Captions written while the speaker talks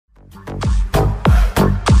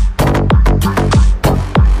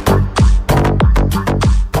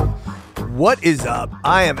What is up?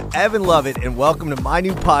 I am Evan Lovett, and welcome to my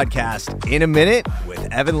new podcast, In a Minute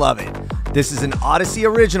with Evan Lovett. This is an Odyssey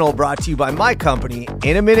original brought to you by my company,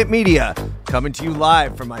 In a Minute Media, coming to you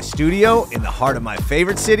live from my studio in the heart of my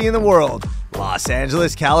favorite city in the world, Los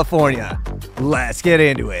Angeles, California. Let's get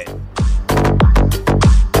into it.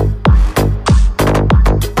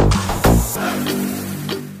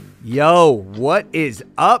 Yo, what is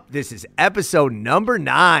up? This is episode number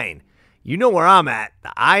 9. You know where I'm at,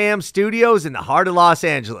 the I Am Studios in the heart of Los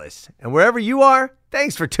Angeles. And wherever you are,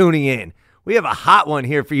 thanks for tuning in. We have a hot one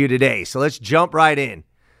here for you today, so let's jump right in.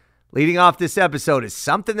 Leading off this episode is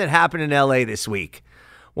something that happened in L.A. this week.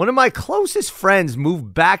 One of my closest friends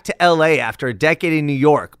moved back to L.A. after a decade in New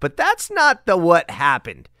York, but that's not what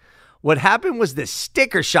happened. What happened was the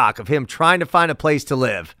sticker shock of him trying to find a place to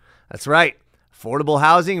live. That's right, affordable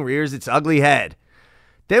housing rears its ugly head.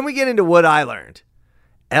 Then we get into what I learned.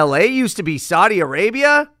 L.A. used to be Saudi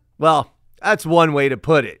Arabia? Well, that's one way to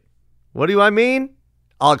put it. What do I mean?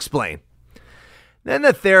 I'll explain. Then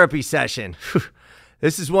the therapy session.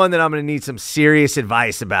 This is one that I'm going to need some serious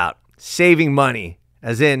advice about. Saving money.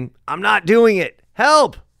 As in, I'm not doing it.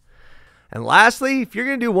 Help! And lastly, if you're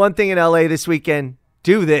going to do one thing in L.A. this weekend,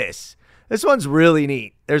 do this. This one's really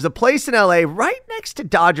neat. There's a place in L.A. right next to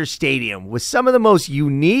Dodger Stadium with some of the most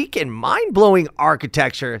unique and mind-blowing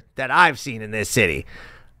architecture that I've seen in this city.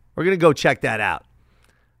 We're going to go check that out.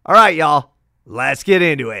 All right, y'all, let's get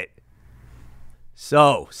into it.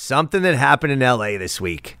 So, something that happened in L.A. this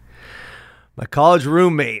week. My college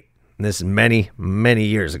roommate, and this is many, many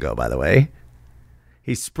years ago, by the way,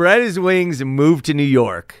 he spread his wings and moved to New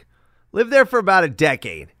York. Lived there for about a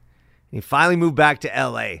decade. And he finally moved back to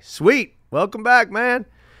L.A. Sweet. Welcome back, man.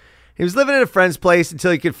 He was living in a friend's place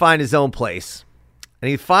until he could find his own place.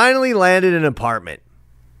 And he finally landed an apartment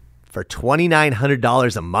for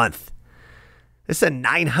 $2,900 a month. This is a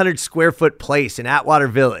 900 square foot place in Atwater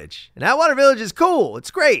Village. And Atwater Village is cool. It's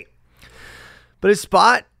great. But his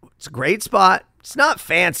spot, it's a great spot. It's not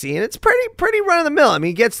fancy, and it's pretty run of the mill. I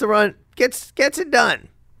mean, he gets it done. And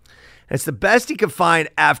it's the best he could find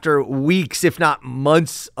after weeks, if not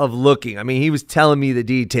months of looking. I mean, he was telling me the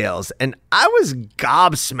details, and I was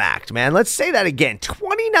gobsmacked, man. Let's say that again.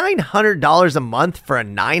 $2,900 a month for a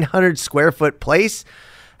 900 square foot place.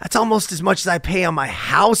 That's almost as much as I pay on my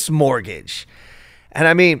house mortgage. And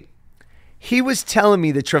I mean, he was telling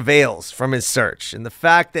me the travails from his search and the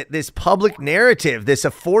fact that this public narrative, this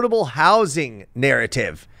affordable housing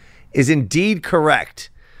narrative, is indeed correct.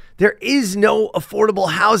 There is no affordable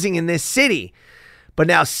housing in this city. But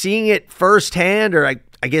now seeing it firsthand, or I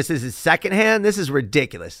guess this is secondhand, this is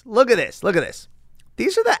ridiculous. Look at this. Look at this.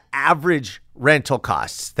 These are the average rental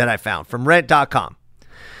costs that I found from rent.com.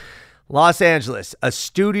 Los Angeles, a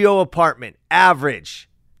studio apartment, average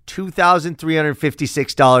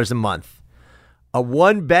 $2,356 a month. A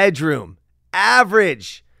one bedroom,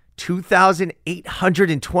 average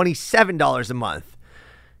 $2,827 a month.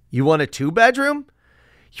 You want a two bedroom?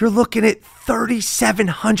 You're looking at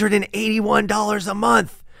 $3,781 a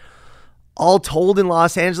month. All told in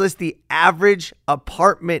Los Angeles, the average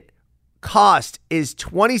apartment cost is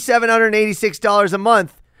 $2,786 a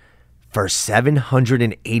month for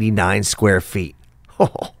 789 square feet.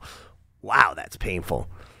 Oh, wow, that's painful.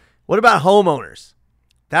 What about homeowners?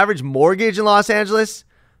 The average mortgage in Los Angeles,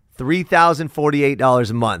 $3,048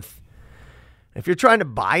 a month. If you're trying to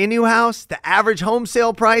buy a new house, the average home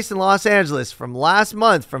sale price in Los Angeles from last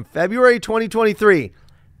month, from February 2023,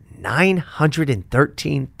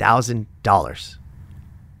 $913,000.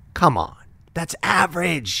 Come on, that's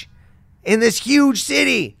average in this huge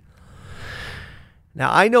city. Now,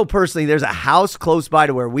 I know personally there's a house close by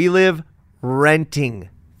to where we live renting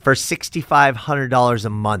for $6,500 a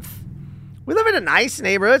month. We live in a nice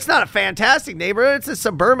neighborhood. It's not a fantastic neighborhood. It's a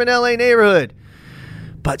suburban LA neighborhood.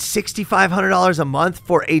 But $6,500 a month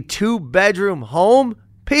for a two-bedroom home?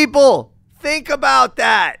 People, think about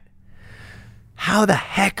that. How the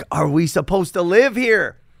heck are we supposed to live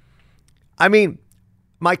here? I mean,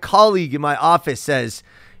 my colleague in my office says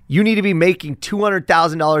you need to be making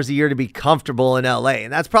 $200,000 a year to be comfortable in LA.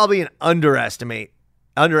 And that's probably an underestimate.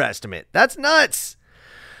 That's nuts.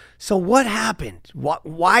 So what happened?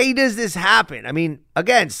 Why does this happen? I mean,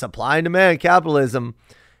 again, supply and demand capitalism,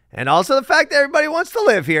 and also the fact that everybody wants to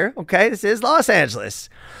live here. Okay, this is Los Angeles.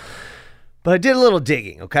 But I did a little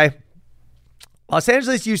digging, okay? Los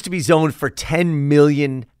Angeles used to be zoned for 10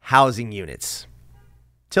 million housing units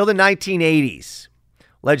till the 1980s.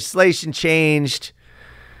 Legislation changed.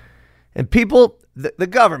 And people, the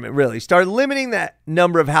government really started limiting that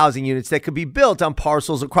number of housing units that could be built on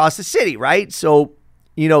parcels across the city, right? So,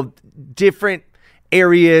 you know, different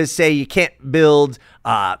areas say you can't build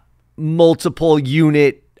multiple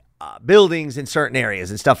unit buildings in certain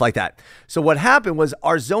areas and stuff like that. So what happened was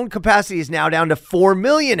our zone capacity is now down to 4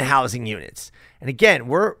 million housing units. And again,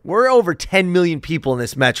 we're over 10 million people in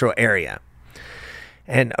this metro area.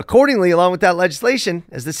 And accordingly, along with that legislation,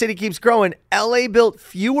 as the city keeps growing, LA built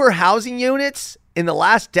fewer housing units in the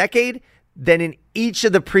last decade than in each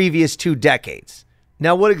of the previous 2 decades.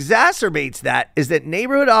 Now, what exacerbates that is that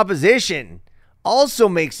neighborhood opposition also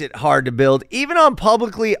makes it hard to build, even on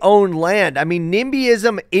publicly owned land. I mean,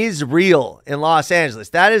 NIMBYism is real in Los Angeles.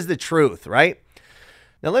 That is the truth, right?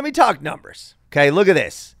 Now, let me talk numbers. Okay, look at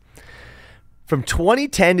this. From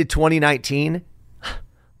 2010 to 2019,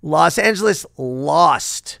 Los Angeles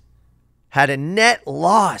had a net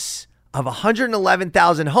loss of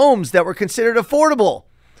 111,000 homes that were considered affordable.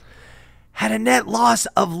 Had a net loss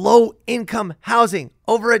of low-income housing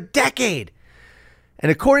over a decade.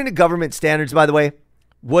 And according to government standards, by the way,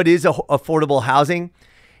 what is affordable housing?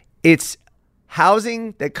 It's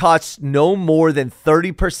housing that costs no more than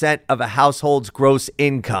 30% of a household's gross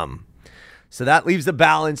income. So that leaves the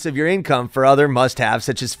balance of your income for other must-haves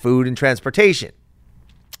such as food and transportation.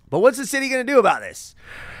 But what's the city going to do about this?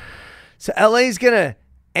 So LA is going to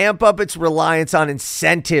amp up its reliance on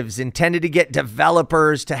incentives intended to get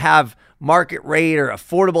developers to have market rate or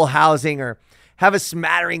affordable housing, or have a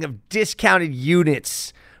smattering of discounted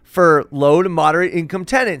units for low to moderate income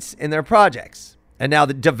tenants in their projects. And now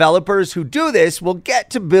the developers who do this will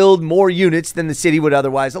get to build more units than the city would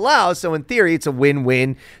otherwise allow. So in theory, it's a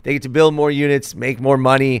win-win. They get to build more units, make more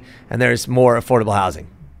money, and there's more affordable housing.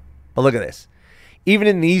 But look at this. Even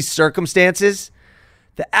in these circumstances,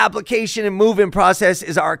 the application and move-in process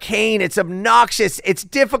is arcane. It's obnoxious. It's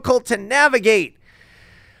difficult to navigate.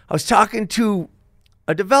 I was talking to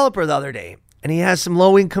a developer the other day, and he has some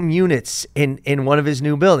low-income units in one of his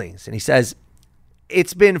new buildings. And he says,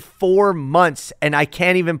 it's been 4 months, and I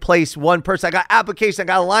can't even place one person. I got applications. I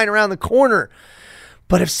got a line around the corner.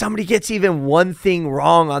 But if somebody gets even one thing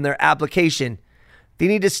wrong on their application, they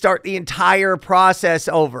need to start the entire process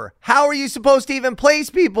over. How are you supposed to even place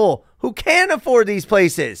people who can't afford these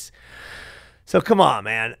places? So come on,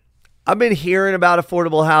 man. I've been hearing about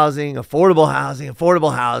affordable housing.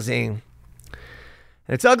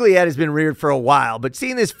 And its ugly head has been reared for a while, but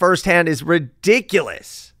seeing this firsthand is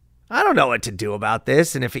ridiculous. I don't know what to do about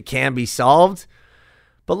this and if it can be solved.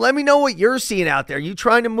 But let me know what you're seeing out there. You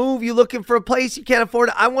trying to move? You looking for a place you can't afford?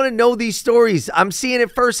 I want to know these stories. I'm seeing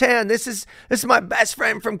it firsthand. This is my best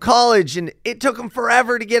friend from college, and it took him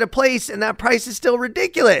forever to get a place, and that price is still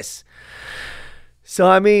ridiculous. So,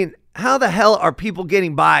 I mean, how the hell are people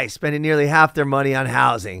getting by spending nearly half their money on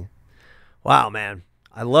housing? Wow, man.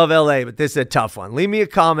 I love LA, but this is a tough one. Leave me a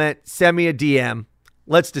comment. Send me a DM.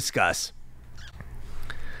 Let's discuss.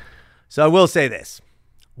 So I will say this.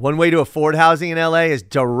 One way to afford housing in LA is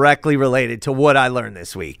directly related to what I learned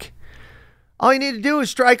this week. All you need to do is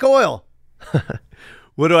strike oil.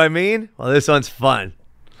 What do I mean? Well, this one's fun.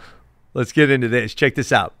 Let's get into this. Check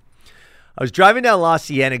this out. I was driving down La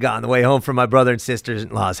Cienega on the way home from my brother and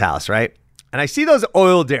sister-in-law's house, right? And I see those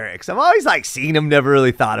oil derricks. I'm always like seeing them, never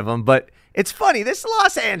really thought of them, but it's funny. This is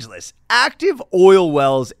Los Angeles. Active oil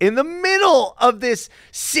wells in the middle of this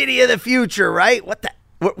city of the future, right? What the?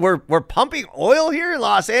 We're pumping oil here in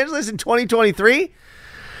Los Angeles in 2023?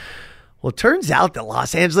 Well, it turns out that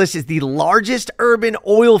Los Angeles is the largest urban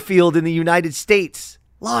oil field in the United States.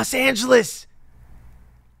 Los Angeles.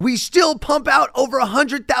 We still pump out over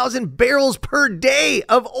 100,000 barrels per day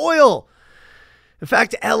of oil. In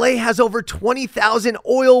fact, LA has over 20,000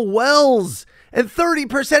 oil wells, and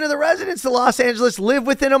 30% of the residents of Los Angeles live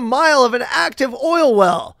within a mile of an active oil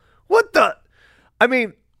well. What the? I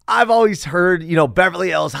mean, I've always heard, Beverly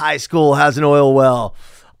Hills High School has an oil well.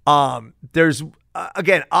 There's,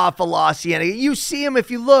 again, off of La Cienega. You see them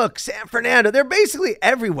if you look. San Fernando. They're basically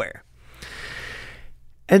everywhere.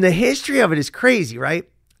 And the history of it is crazy, right?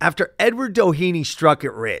 After Edward Doheny struck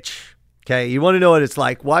it rich. Okay, you want to know what it's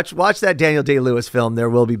like? Watch that Daniel Day-Lewis film, There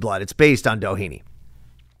Will Be Blood. It's based on Doheny.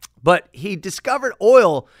 But he discovered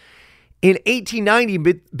oil in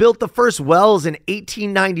 1890, built the first wells in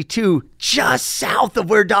 1892, just south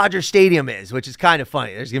of where Dodger Stadium is, which is kind of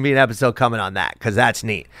funny. There's going to be an episode coming on that because that's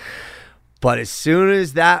neat. But as soon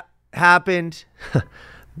as that happened,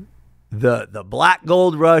 the black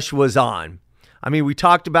gold rush was on. I mean, we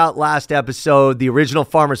talked about last episode, the original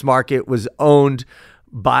farmers market was owned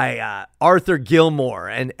by Arthur Gilmore,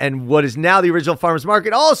 and what is now the original farmers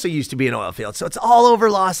market also used to be an oil field. So it's all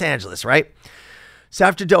over Los Angeles, right? So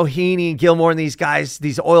after Doheny and Gilmore and these guys,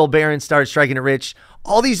 these oil barons started striking it rich,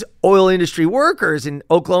 all these oil industry workers in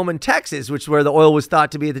Oklahoma and Texas, which is where the oil was thought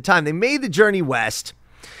to be at the time, they made the journey west.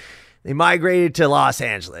 They migrated to Los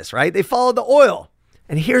Angeles, right? They followed the oil.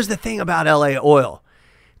 And here's the thing about L.A. Oil.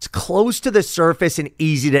 It's close to the surface and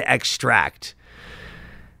easy to extract.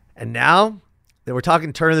 And now that we're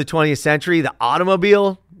talking turn of the 20th century, the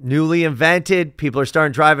automobile, newly invented. People are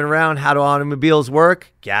starting driving around. How do automobiles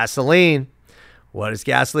work? Gasoline. What is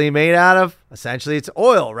gasoline made out of? Essentially, it's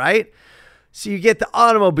oil, right? So you get the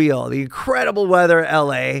automobile, the incredible weather of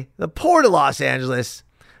LA, the port of Los Angeles.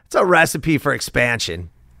 It's a recipe for expansion.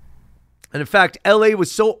 And in fact, LA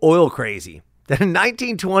was so oil crazy that in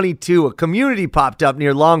 1922, a community popped up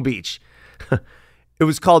near Long Beach. It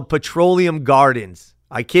was called Petroleum Gardens.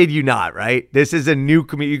 I kid you not, right? This is a new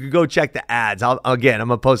community. You can go check the ads. I'm going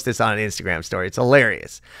to post this on an Instagram story. It's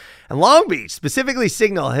hilarious. And Long Beach, specifically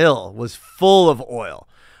Signal Hill, was full of oil.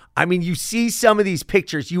 I mean, you see some of these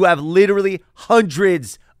pictures. You have literally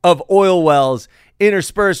hundreds of oil wells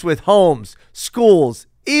interspersed with homes, schools,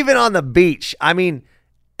 even on the beach. I mean,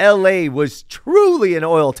 LA was truly an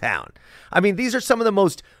oil town. I mean, these are some of the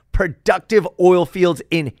most productive oil fields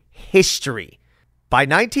in history. By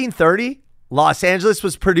 1930, Los Angeles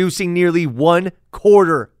was producing nearly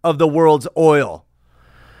 1/4 of the world's oil.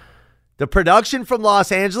 The production from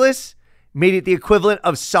Los Angeles made it the equivalent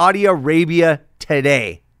of Saudi Arabia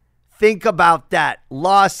today. Think about that.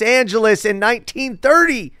 Los Angeles in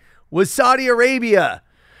 1930 was Saudi Arabia.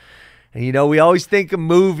 And you know, we always think of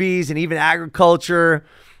movies and even agriculture,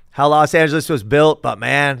 how Los Angeles was built, but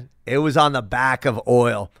man, it was on the back of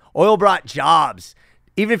oil. Oil brought jobs.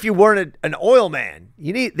 Even if you weren't an oil man,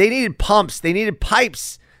 they needed pumps, they needed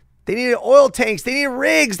pipes, they needed oil tanks, they needed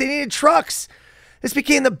rigs, they needed trucks. This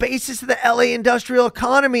became the basis of the LA industrial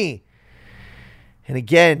economy. And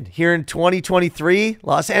again, here in 2023,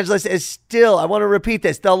 Los Angeles is still, I want to repeat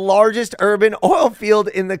this, the largest urban oil field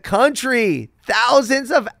in the country.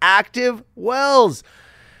 Thousands of active wells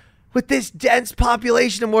with this dense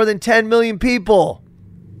population of more than 10 million people.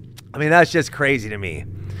 I mean, that's just crazy to me.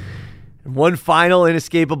 And one final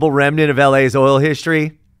inescapable remnant of LA's oil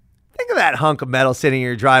history. Think of that hunk of metal sitting in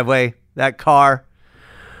your driveway, that car.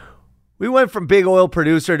 We went from big oil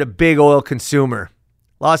producer to big oil consumer.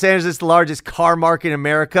 Los Angeles is the largest car market in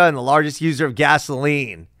America and the largest user of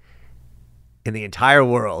gasoline in the entire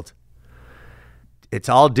world. It's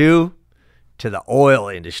all due to the oil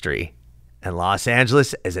industry. And Los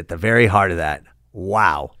Angeles is at the very heart of that.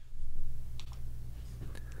 Wow.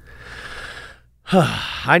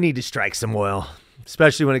 I need to strike some oil,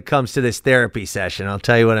 especially when it comes to this therapy session. I'll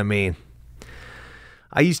tell you what I mean.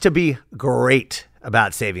 I used to be great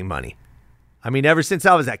about saving money. I mean, ever since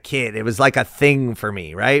I was a kid, it was like a thing for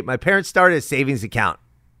me, right? My parents started a savings account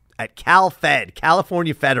at CalFed,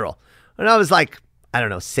 California Federal. When I was like, I don't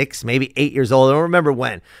know, 6, maybe 8 years old. I don't remember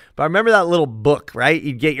when. But I remember that little book, right?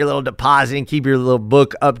 You'd get your little deposit and keep your little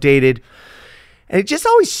book updated. And it just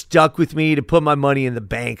always stuck with me to put my money in the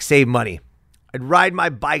bank, save money. I'd ride my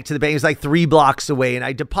bike to the bank. It was like 3 blocks away. And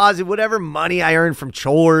I'd deposit whatever money I earned from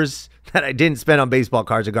chores that I didn't spend on baseball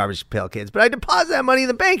cards or garbage pail kids. But I deposit that money in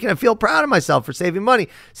the bank and I feel proud of myself for saving money.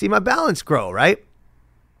 See my balance grow, right?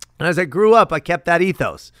 And as I grew up, I kept that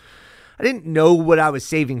ethos. I didn't know what I was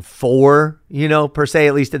saving for, per se,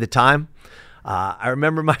 at least at the time. I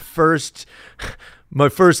remember my first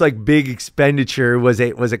like big expenditure was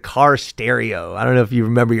a car stereo. I don't know if you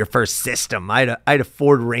remember your first system. I had a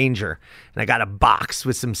Ford Ranger and I got a box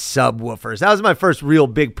with some subwoofers. That was my first real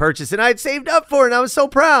big purchase and I had saved up for it and I was so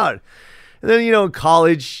proud. And then, in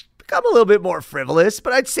college, become a little bit more frivolous,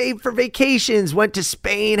 but I'd save for vacations, went to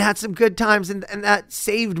Spain, had some good times and that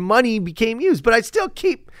saved money became used. But I'd still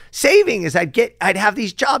keep saving as I'd have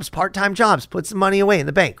these jobs, part-time jobs, put some money away in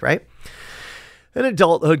the bank, right? Then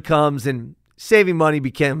adulthood comes and saving money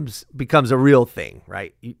becomes a real thing,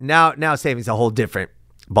 right? Now saving's a whole different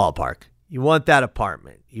ballpark. You want that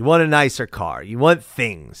apartment. You want a nicer car. You want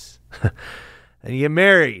things. And you get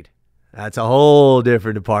married. That's a whole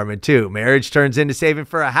different department too. Marriage turns into saving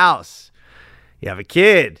for a house. You have a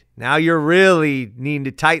kid. Now you're really needing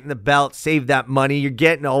to tighten the belt, save that money. You're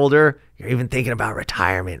getting older. You're even thinking about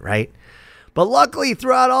retirement, right? But luckily,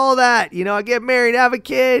 throughout all that, I get married, have a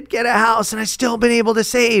kid, get a house, and I've still been able to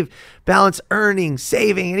save, balance earning,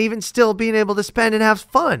 saving, and even still being able to spend and have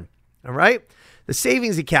fun. All right? The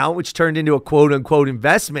savings account, which turned into a quote-unquote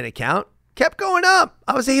investment account, kept going up.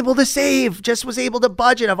 I was able to save, just was able to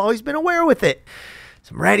budget. I've always been aware with it.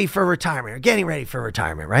 So I'm ready for retirement or getting ready for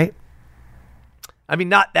retirement, right? I mean,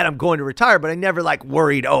 not that I'm going to retire, but I never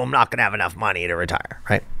worried, I'm not going to have enough money to retire,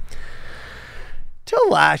 right? Till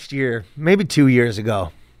last year, maybe 2 years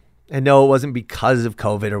ago. And no, it wasn't because of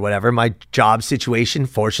COVID or whatever. My job situation,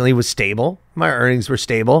 fortunately, was stable. My earnings were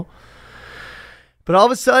stable. But all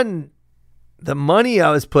of a sudden, the money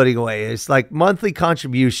I was putting away is like monthly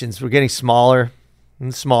contributions were getting smaller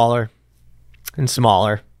and smaller and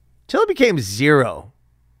smaller till it became zero.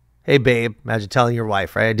 Hey, babe, imagine telling your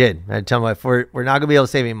wife, right? I did. I had to tell my wife, we're not going to be able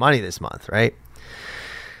to save any money this month, right?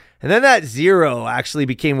 And then that zero actually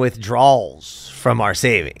became withdrawals from our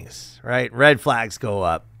savings, right? Red flags go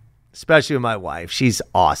up, especially with my wife. She's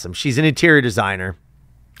awesome. She's an interior designer.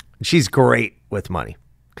 She's great with money,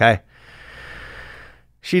 okay?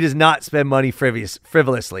 She does not spend money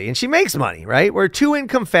frivolously, and she makes money, right? We're a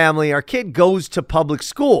two-income family. Our kid goes to public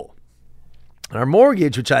school. And our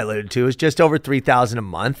mortgage, which I alluded to, is just over $3,000 a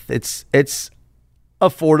month. It's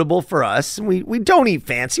affordable for us. We don't eat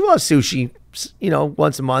fancy. We'll have sushi,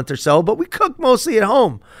 once a month or so, but we cook mostly at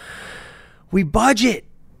home. We budget.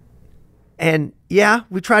 And yeah,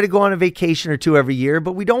 we try to go on a vacation or two every year,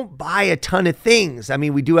 but we don't buy a ton of things. I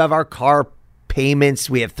mean, we do have our car payments.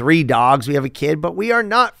 We have 3 dogs. We have a kid, but we are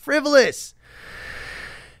not frivolous.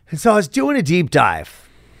 And so I was doing a deep dive,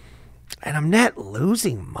 and I'm net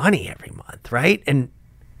losing money every month, right? And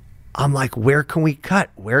I'm like, where can we cut?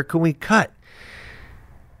 Where can we cut?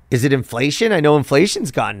 Is it inflation? I know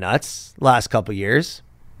inflation's gone nuts the last couple of years.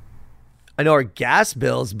 I know our gas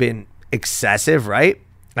bill's been excessive, right?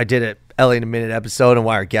 I did a L.A. in a Minute episode on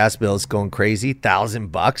why our gas bill is going crazy.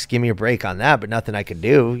 $1,000. Give me a break on that, but nothing I could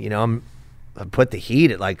do. I put the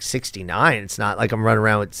heat at like 69. It's not like I'm running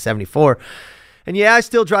around with 74. And yeah, I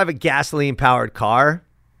still drive a gasoline powered car.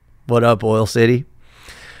 What up, Oil City?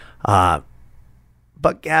 But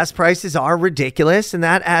gas prices are ridiculous, and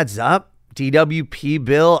that adds up. DWP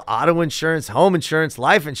bill, auto insurance, home insurance,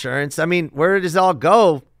 life insurance. I mean, where does it all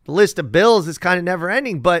go? The list of bills is kind of never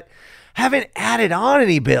ending, but haven't added on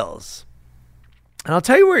any bills. And I'll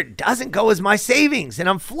tell you where it doesn't go is my savings, and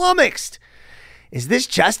I'm flummoxed. Is this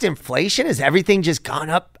just inflation? Has everything just gone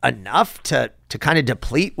up enough to kind of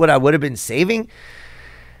deplete what I would have been saving?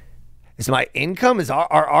 Is my income,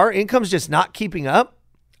 are our incomes just not keeping up?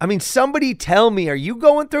 I mean, somebody tell me, are you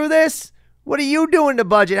going through this? What are you doing to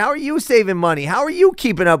budget? How are you saving money? How are you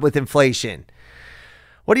keeping up with inflation?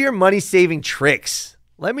 What are your money saving tricks?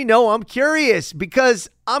 Let me know. I'm curious because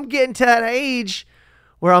I'm getting to that age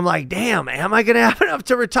where I'm like, damn, am I going to have enough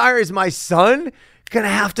to retire? Is my son going to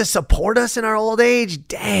have to support us in our old age?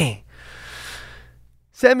 Dang.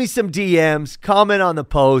 Send me some DMs, comment on the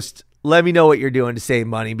post. Let me know what you're doing to save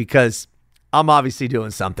money because I'm obviously doing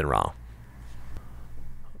something wrong.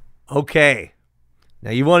 Okay. Now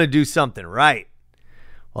you want to do something right.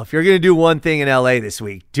 Well, if you're going to do one thing in LA this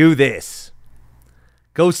week, do this.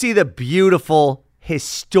 Go see the beautiful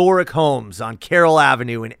historic homes on Carroll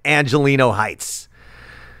Avenue in Angelino Heights.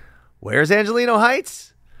 Where's Angelino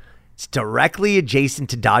Heights? It's directly adjacent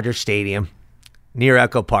to Dodger Stadium near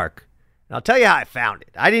Echo Park. And I'll tell you how I found it.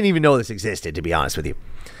 I didn't even know this existed, to be honest with you.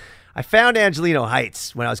 I found Angelino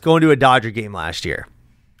Heights when I was going to a Dodger game last year.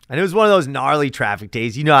 And it was one of those gnarly traffic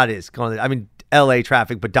days. You know how it is. LA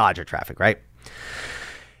traffic, but Dodger traffic, right?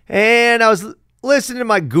 And I was listening to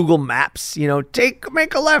my Google Maps,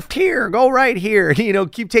 make a left here, go right here,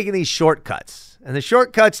 keep taking these shortcuts. And the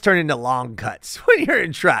shortcuts turn into long cuts when you're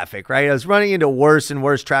in traffic, right? I was running into worse and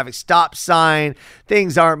worse traffic, stop sign,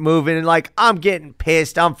 things aren't moving, and I'm getting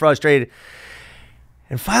pissed, I'm frustrated.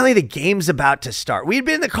 And finally, the game's about to start. We'd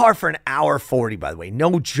been in the car for an hour 40, by the way,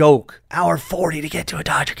 no joke, hour 40 to get to a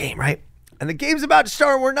Dodger game, right? And the game's about to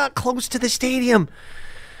start. We're not close to the stadium.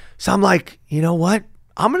 So I'm like, you know what?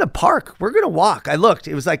 I'm going to park. We're going to walk. I looked.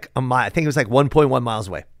 It was like a mile. I think it was like 1.1 miles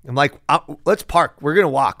away. I'm like, let's park. We're going to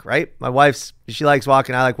walk, right? My wife's, she likes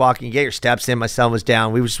walking. I like walking. You get your steps in. My son was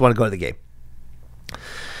down. We just want to go to the game.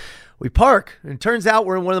 We park. And it turns out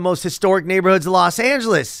we're in one of the most historic neighborhoods of Los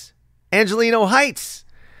Angeles, Angelino Heights.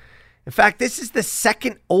 In fact, this is the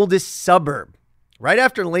second oldest suburb. Right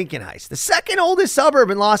after Lincoln Heights, the second oldest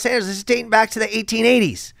suburb in Los Angeles. This is dating back to the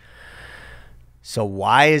 1880s. So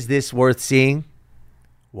why is this worth seeing?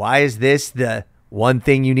 Why is this the one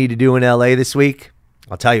thing you need to do in LA this week?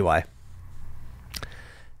 I'll tell you why.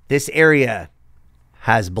 This area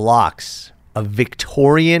has blocks of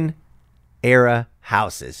Victorian era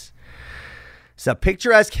houses. It's a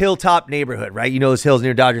picturesque hilltop neighborhood, right? You know those hills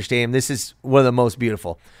near Dodger Stadium. This is one of the most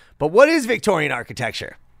beautiful. But what is Victorian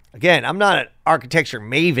architecture? Again, I'm not an architecture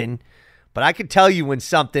maven, but I can tell you when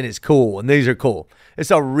something is cool, and these are cool.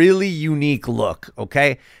 It's a really unique look,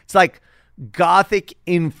 okay? It's like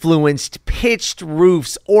Gothic-influenced pitched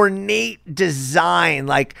roofs, ornate design,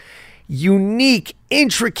 like unique,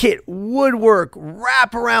 intricate woodwork,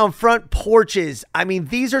 wraparound front porches. I mean,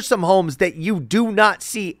 these are some homes that you do not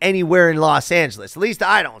see anywhere in Los Angeles. At least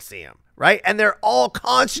I don't see them. Right? And they're all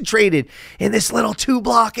concentrated in this little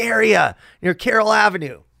 2-block area near Carroll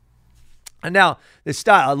Avenue. And now the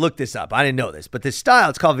style, I looked this up. I didn't know this, but this style,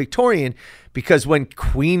 it's called Victorian because when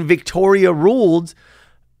Queen Victoria ruled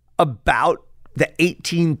about the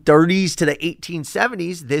 1830s to the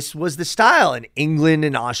 1870s, this was the style in England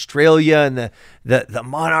and Australia and the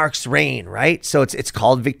monarch's reign, right? So it's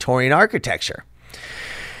called Victorian architecture.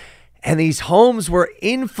 And these homes were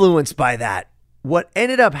influenced by that. What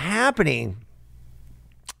ended up happening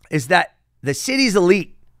is that the city's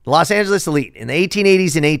elite, Los Angeles elite, in the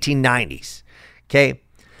 1880s and 1890s, okay,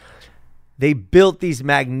 they built these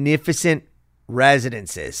magnificent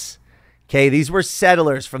residences. Okay, these were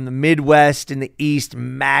settlers from the Midwest and the East,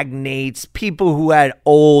 magnates, people who had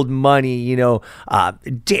old money,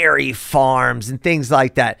 dairy farms and things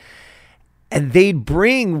like that. And they'd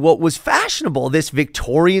bring what was fashionable, this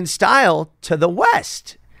Victorian style, to the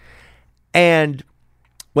West. And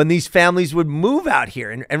when these families would move out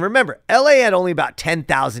here, and remember, L.A. had only about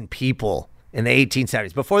 10,000 people in the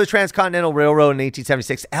 1870s. Before the Transcontinental Railroad in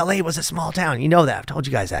 1876, L.A. was a small town. You know that. I've told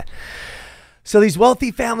you guys that. So these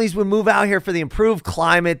wealthy families would move out here for the improved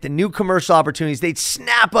climate, the new commercial opportunities. They'd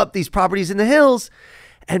snap up these properties in the hills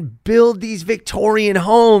and build these Victorian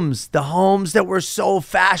homes, the homes that were so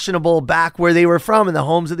fashionable back where they were from in the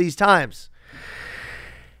homes of these times.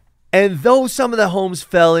 And though some of the homes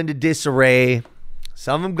fell into disarray,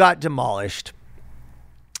 some of them got demolished,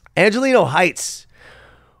 Angelino Heights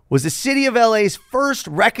was the city of LA's first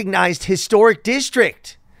recognized historic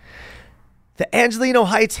district. The Angelino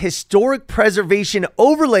Heights Historic Preservation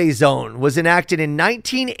Overlay Zone was enacted in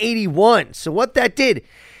 1981. So what that did,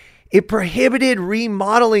 it prohibited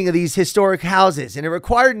remodeling of these historic houses, and it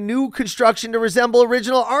required new construction to resemble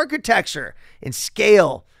original architecture in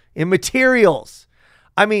scale, in materials.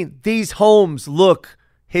 I mean, these homes look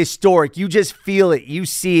historic. You just feel it. You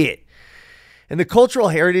see it. And the Cultural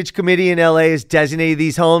Heritage Committee in LA has designated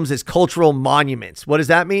these homes as cultural monuments. What does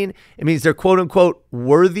that mean? It means they're quote unquote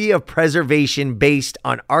worthy of preservation based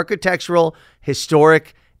on architectural,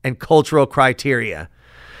 historic, and cultural criteria.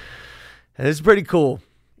 And this is pretty cool.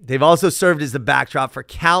 They've also served as the backdrop for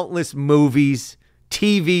countless movies,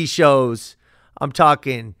 TV shows. I'm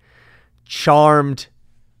talking Charmed.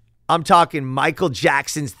 I'm talking Michael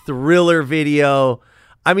Jackson's Thriller video.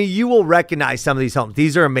 I mean, you will recognize some of these homes.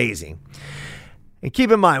 These are amazing. And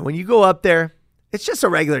keep in mind, when you go up there, it's just a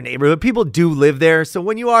regular neighborhood. People do live there. So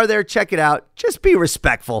when you are there, check it out. Just be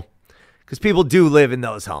respectful because people do live in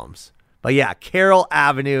those homes. But yeah, Carroll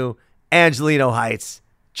Avenue, Angelino Heights.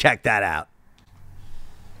 Check that out.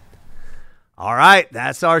 All right,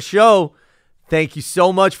 that's our show. Thank you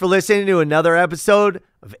so much for listening to another episode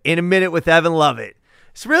of In a Minute with Evan Lovett.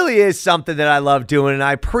 This really is something that I love doing, and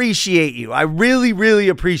I appreciate you. I really, really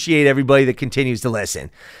appreciate everybody that continues to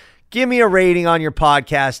listen. Give me a rating on your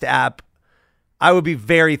podcast app. I would be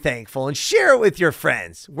very thankful. And share it with your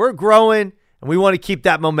friends. We're growing, and we want to keep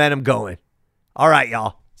that momentum going. All right,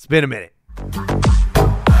 y'all. It's been a minute.